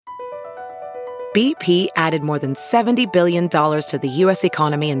BP added more than $70 billion to the U.S.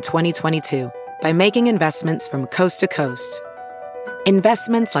 economy in 2022 by making investments from coast to coast.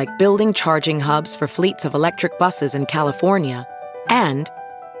 Investments like building charging hubs for fleets of electric buses in California and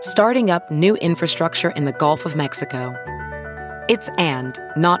starting up new infrastructure in the Gulf of Mexico. It's and,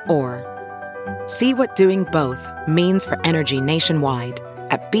 not or. See what doing both means for energy nationwide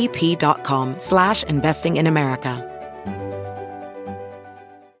at bp.com/investing in America.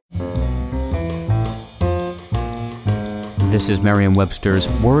 This is Merriam-Webster's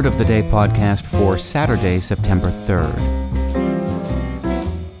Word of the Day podcast for Saturday, September 3rd.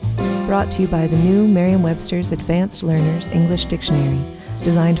 Brought to you by the new Merriam-Webster's Advanced Learners English Dictionary,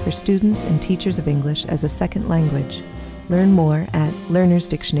 designed for students and teachers of English as a second language. Learn more at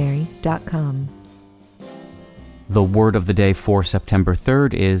learnersdictionary.com. The word of the day for September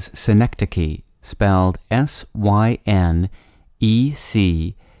 3rd is Synecdoche, spelled Synecdoche.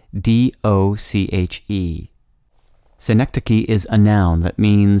 Synecdoche is a noun that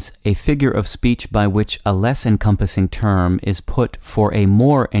means a figure of speech by which a less encompassing term is put for a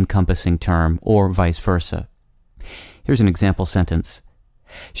more encompassing term, or vice versa. Here's an example sentence.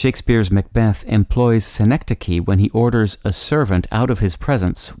 Shakespeare's Macbeth employs Synecdoche when he orders a servant out of his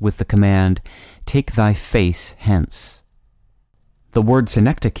presence with the command, "Take thy face hence." The word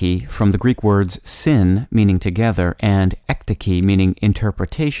Synecdoche, from the Greek words syn, meaning together, and ekdochē, meaning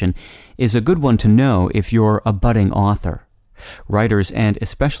interpretation, is a good one to know if you're a budding author. Writers, and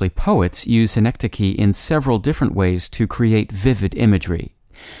especially poets, use Synecdoche in several different ways to create vivid imagery.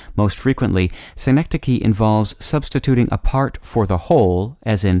 Most frequently, Synecdoche involves substituting a part for the whole,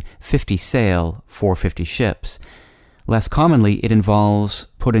 as in 50 sail for 50 ships. Less commonly, it involves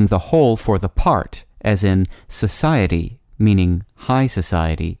putting the whole for the part, as in society, meaning high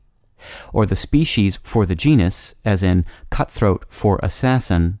society, or the species for the genus, as in cutthroat for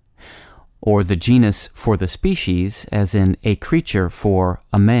assassin, or the genus for the species, as in a creature for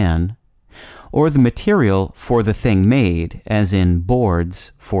a man, or the material for the thing made, as in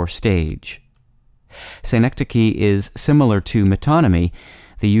boards for stage. Synecdoche is similar to metonymy,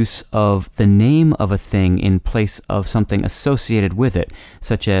 the use of the name of a thing in place of something associated with it,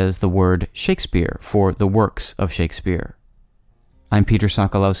 such as the word Shakespeare for the works of Shakespeare. I'm Peter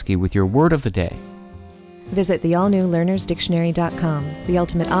Sokolowski with your Word of the Day. Visit the all-new learnersdictionary.com, the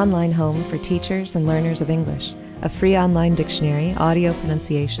ultimate online home for teachers and learners of English. A free online dictionary, audio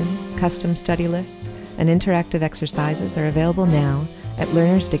pronunciations, custom study lists, and interactive exercises are available now at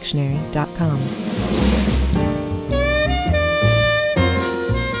learnersdictionary.com.